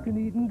all you can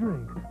eat and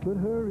drink. But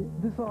hurry,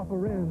 this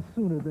offer ends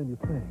sooner than you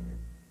think.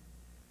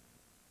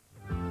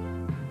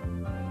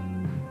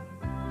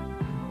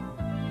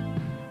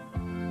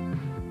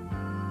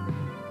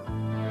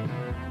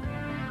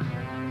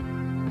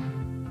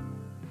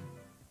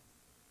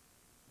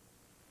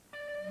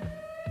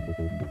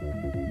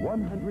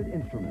 100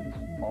 instruments,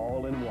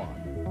 all in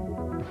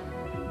one.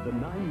 The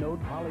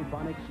 9-note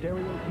polyphonic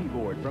stereo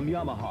keyboard from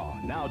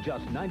Yamaha, now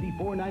just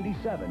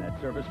 $94.97 at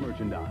Service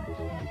Merchandise.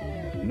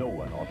 No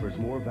one offers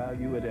more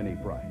value at any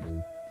price.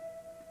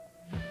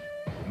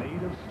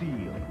 Made of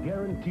steel,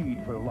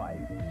 guaranteed for life.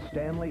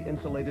 Stanley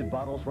insulated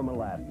bottles from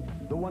Aladdin.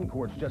 The one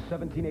quart's just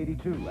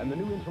 $17.82, and the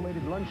new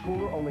insulated lunch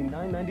cooler only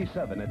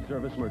 $9.97 at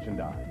Service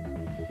Merchandise.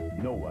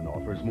 No one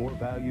offers more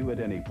value at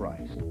any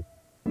price.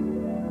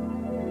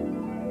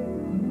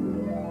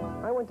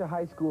 I went to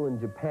high school in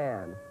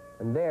Japan,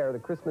 and there the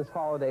Christmas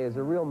holiday is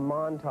a real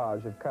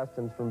montage of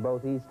customs from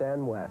both East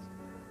and West.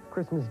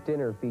 Christmas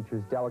dinner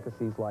features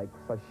delicacies like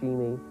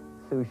sashimi,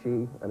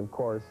 sushi, and of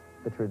course,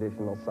 the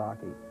traditional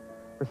sake.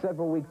 For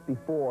several weeks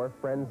before,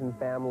 friends and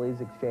families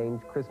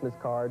exchange Christmas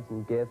cards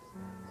and gifts,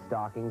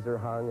 stockings are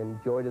hung,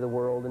 and joy to the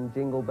world and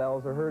jingle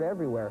bells are heard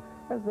everywhere,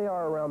 as they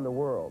are around the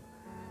world.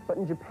 But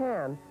in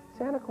Japan,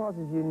 Santa Claus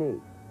is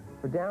unique,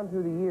 for down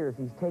through the years,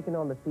 he's taken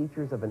on the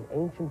features of an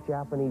ancient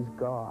Japanese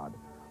god,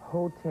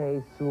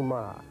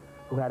 Hote-suma,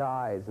 who had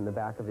eyes in the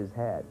back of his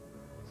head.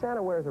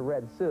 Santa wears a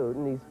red suit,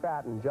 and he's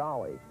fat and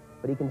jolly,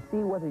 but he can see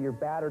whether you're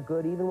bad or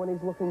good even when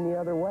he's looking the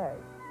other way.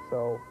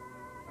 So,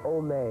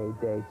 Ome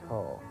de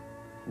To.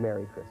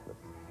 Merry Christmas.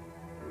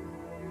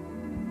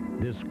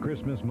 This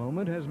Christmas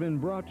moment has been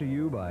brought to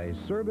you by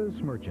Service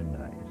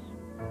Merchandise.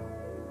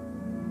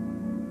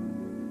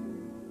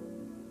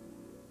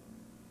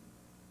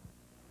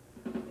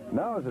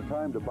 Now is the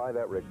time to buy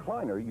that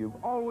recliner you've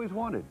always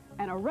wanted.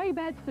 And a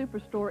Batts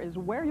Superstore is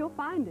where you'll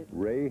find it.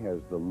 Ray has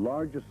the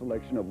largest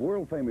selection of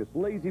world-famous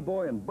Lazy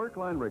Boy and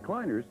Berkline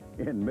recliners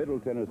in Middle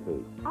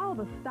Tennessee. All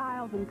the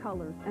styles and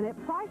colors, and at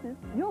prices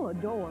you'll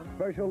adore.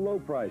 Special low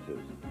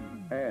prices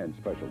and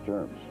special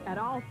terms. At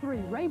all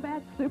three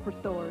Batts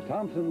Superstores.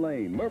 Thompson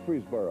Lane,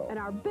 Murfressboro. And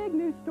our big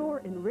new store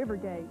in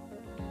Rivergate.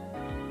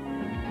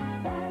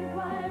 That's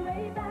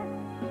why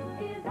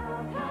Batts is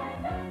our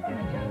kind of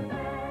furniture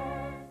man.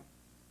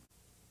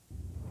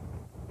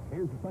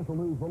 Here's a special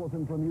news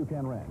bulletin from You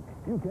Can Rent.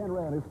 You Can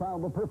Rent has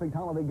found the perfect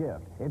holiday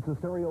gift. It's a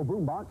stereo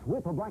boombox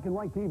with a black and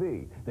white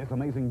TV. This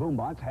amazing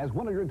boombox has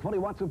 120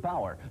 watts of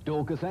power,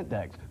 dual cassette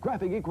decks,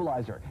 graphic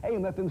equalizer,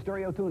 AM/FM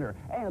stereo tuner,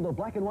 and a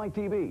black and white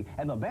TV.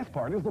 And the best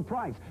part is the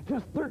price,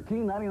 just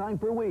 $13.99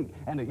 per week.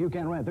 And at You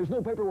Can Rent, there's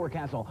no paperwork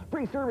hassle,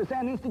 free service,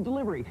 and instant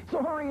delivery.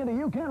 So hurry into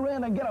You Can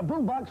Rent and get a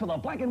boombox with a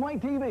black and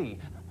white TV.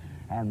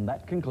 And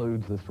that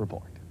concludes this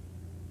report.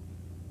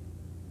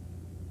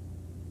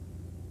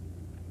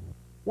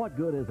 What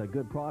good is a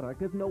good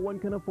product if no one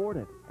can afford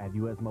it? At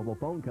U.S. Mobile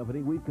Phone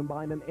Company, we've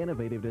combined an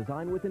innovative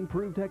design with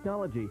improved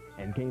technology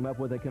and came up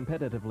with a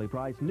competitively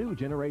priced new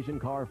generation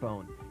car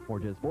phone. For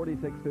just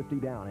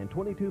 $46.50 down and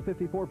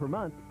 $22.54 per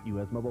month,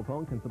 U.S. Mobile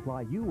Phone can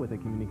supply you with a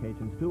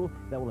communications tool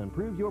that will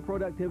improve your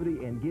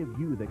productivity and give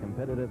you the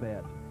competitive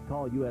edge.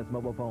 Call U.S.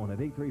 Mobile Phone at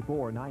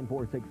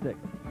 834-9466.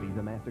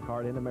 Visa,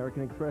 MasterCard, and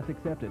American Express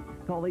accepted.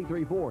 Call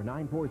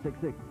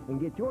 834-9466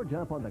 and get your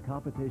jump on the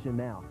competition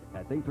now.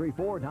 That's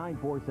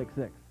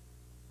 834-9466.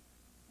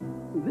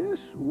 This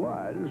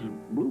was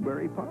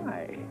blueberry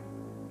pie.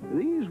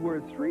 These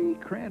were 3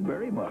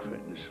 cranberry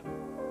muffins.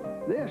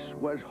 This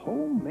was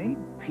homemade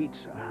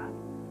pizza.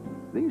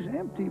 These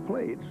empty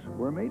plates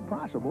were made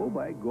possible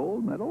by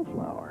gold medal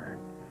flour.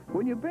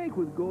 When you bake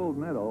with gold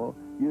medal,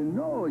 you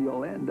know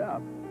you'll end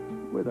up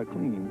with a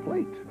clean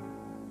plate.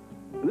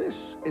 This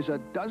is a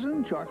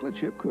dozen chocolate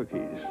chip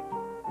cookies,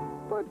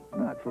 but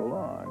not for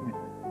long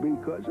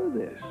because of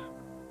this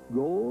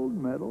gold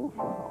medal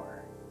flour.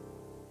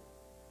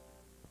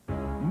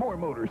 More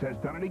Motors has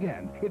done it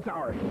again. It's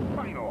our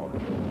final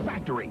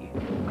factory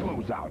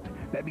closeout.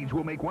 That means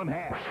we'll make one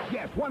half.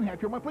 Yes, one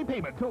half your monthly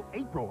payment till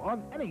April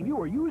on any new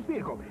or used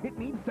vehicle. It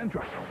means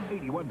Sentra.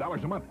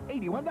 $81 a month.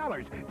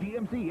 $81.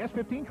 GMC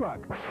S15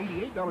 truck.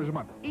 $88 a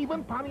month.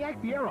 Even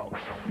Pontiac Fiero.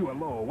 To a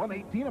low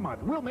 $118 a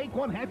month. We'll make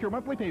one half your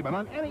monthly payment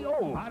on any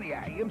old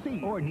Pontiac,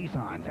 GMC, or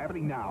Nissan. It's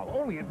happening now.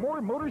 Only at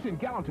More Motors in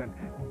Gallatin.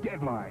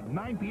 Deadline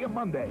 9 p.m.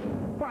 Monday.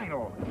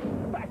 Final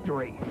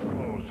factory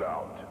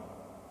closeout.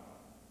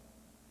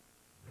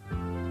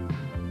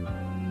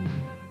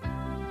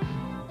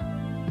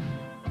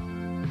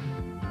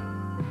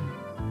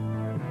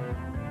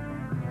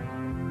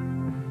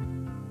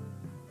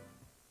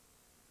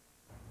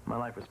 My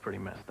life was pretty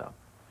messed up.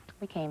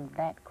 We came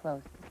that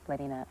close to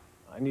splitting up.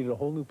 I needed a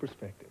whole new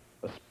perspective,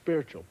 a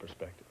spiritual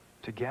perspective.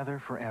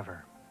 Together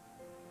Forever.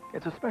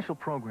 It's a special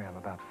program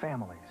about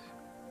families,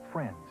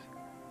 friends,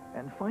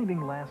 and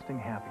finding lasting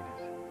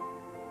happiness.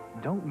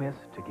 Don't miss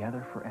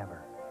Together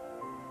Forever.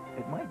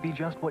 It might be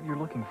just what you're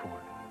looking for.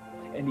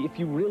 And if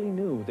you really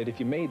knew that if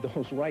you made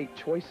those right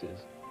choices,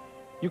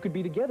 you could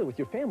be together with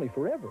your family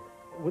forever,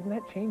 wouldn't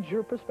that change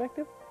your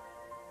perspective?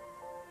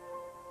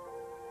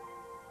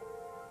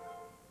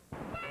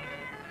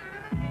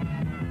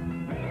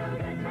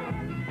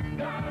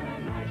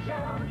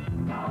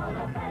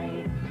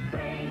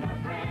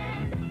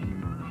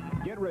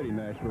 Get ready,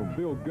 Nashville.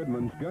 Bill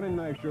Goodman's gun and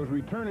knife shows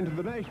returning to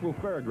the Nashville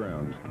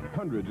Fairgrounds.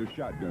 Hundreds of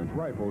shotguns,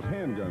 rifles,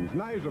 handguns,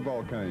 knives of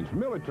all kinds,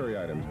 military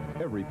items,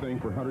 everything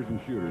for hunters and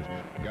shooters.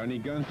 Got any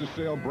guns to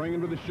sell? Bring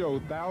them to the show.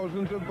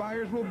 Thousands of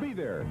buyers will be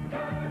there.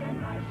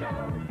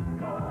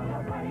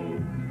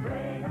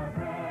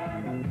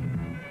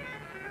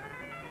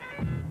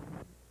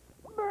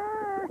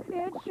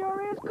 It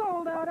sure is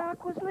cold out,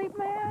 Aqua Sleep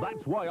Man.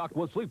 That's why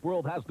Aqua Sleep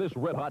World has this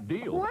red-hot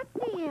deal. What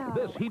deal?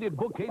 This heated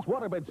bookcase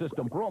waterbed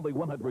system for only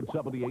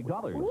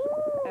 $178. Ooh.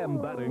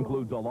 And that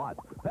includes a lot.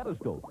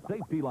 Pedestal,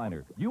 safety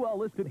liner,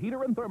 UL-listed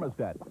heater and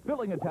thermostat,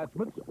 filling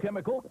attachments,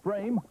 chemical,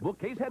 frame,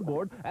 bookcase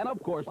headboard, and,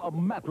 of course, a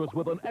mattress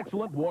with an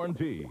excellent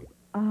warranty.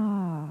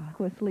 Ah,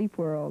 Aqua Sleep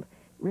World.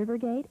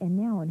 Rivergate and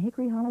now on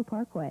Hickory Hollow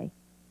Parkway.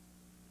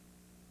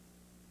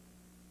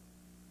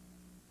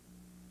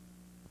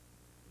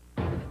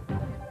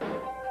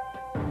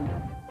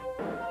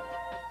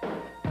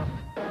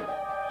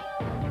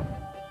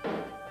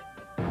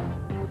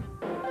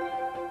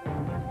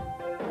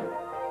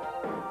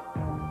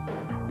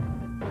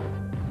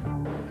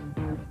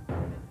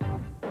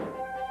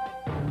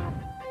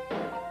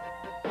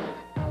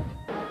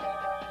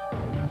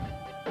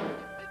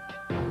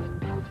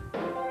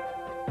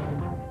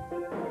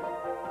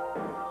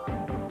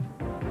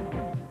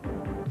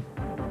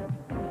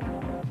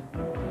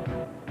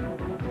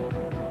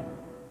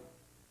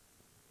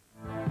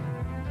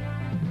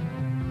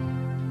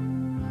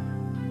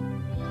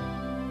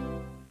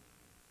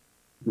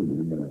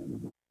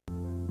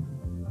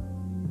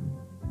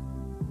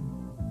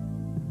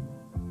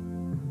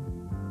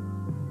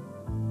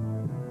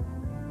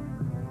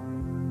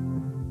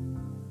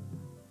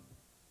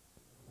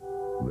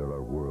 There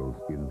are worlds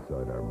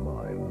inside our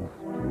minds,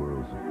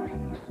 worlds of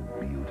peace and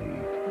beauty.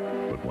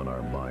 But when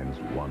our minds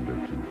wander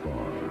too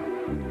far,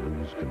 we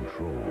lose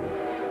control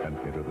and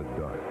enter the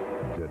dark,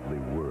 deadly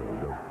world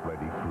of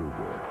Freddy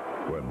Krueger,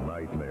 where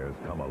nightmares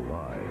come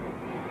alive.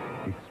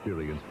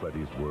 Experience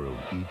Freddy's world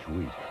each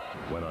week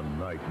when A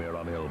Nightmare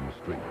on Elm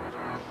Street,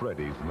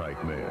 Freddy's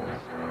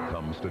Nightmares,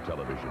 comes to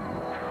television.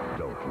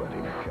 Don't let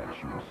him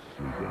catch you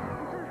sleeping.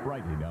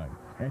 Friday night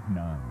at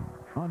 9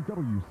 on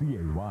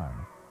WCAY.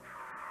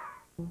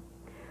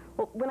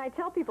 Well, when I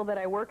tell people that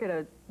I work at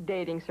a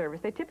dating service,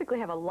 they typically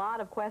have a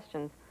lot of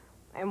questions.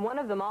 And one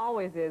of them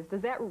always is,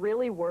 does that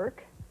really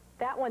work?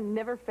 That one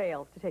never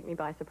fails to take me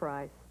by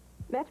surprise.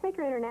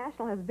 Matchmaker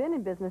International has been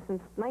in business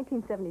since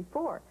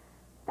 1974.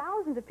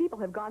 Thousands of people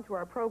have gone through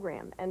our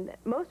program, and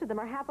most of them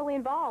are happily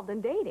involved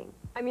in dating.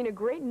 I mean, a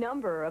great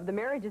number of the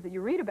marriages that you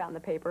read about in the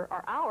paper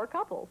are our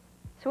couples.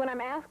 So when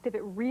I'm asked if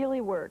it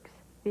really works,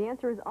 the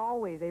answer is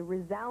always a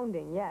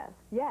resounding yes.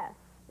 Yes,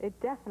 it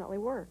definitely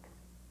works.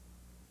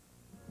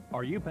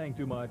 Are you paying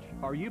too much?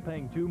 Are you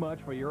paying too much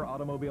for your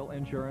automobile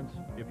insurance?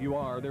 If you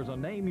are, there's a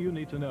name you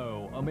need to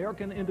know: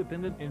 American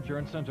Independent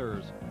Insurance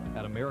Centers.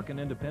 At American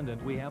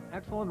Independent, we have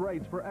excellent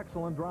rates for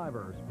excellent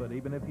drivers. But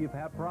even if you've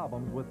had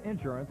problems with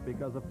insurance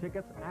because of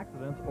tickets,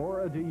 accidents,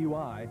 or a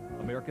DUI,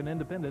 American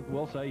Independent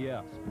will say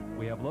yes.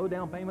 We have low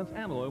down payments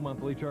and low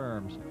monthly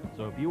terms.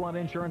 So if you want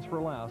insurance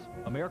for less,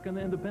 American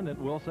Independent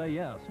will say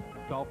yes.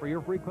 Call for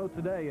your free quote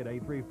today at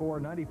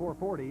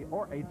 834-9440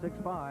 or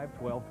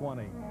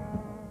 865-1220.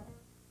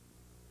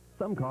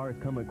 Some cars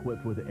come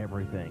equipped with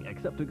everything,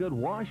 except a good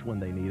wash when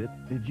they need it.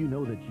 Did you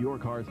know that your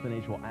car's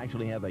finish will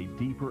actually have a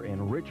deeper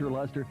and richer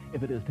luster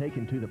if it is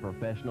taken to the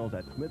professionals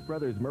at Smith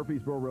Brothers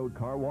Murfressboro Road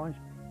Car Wash?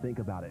 Think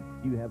about it.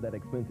 You have that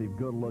expensive,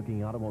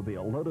 good-looking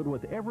automobile loaded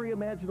with every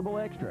imaginable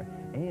extra,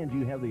 and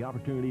you have the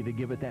opportunity to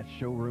give it that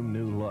showroom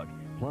new look.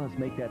 Plus,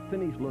 make that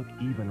finish look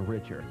even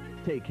richer.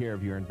 Take care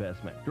of your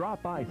investment.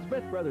 Drop by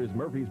Smith Brothers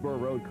Murfressboro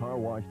Road Car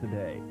Wash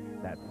today.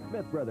 That's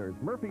Smith Brothers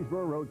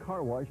Murfressboro Road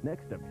Car Wash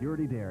next to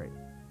Purity Dairy.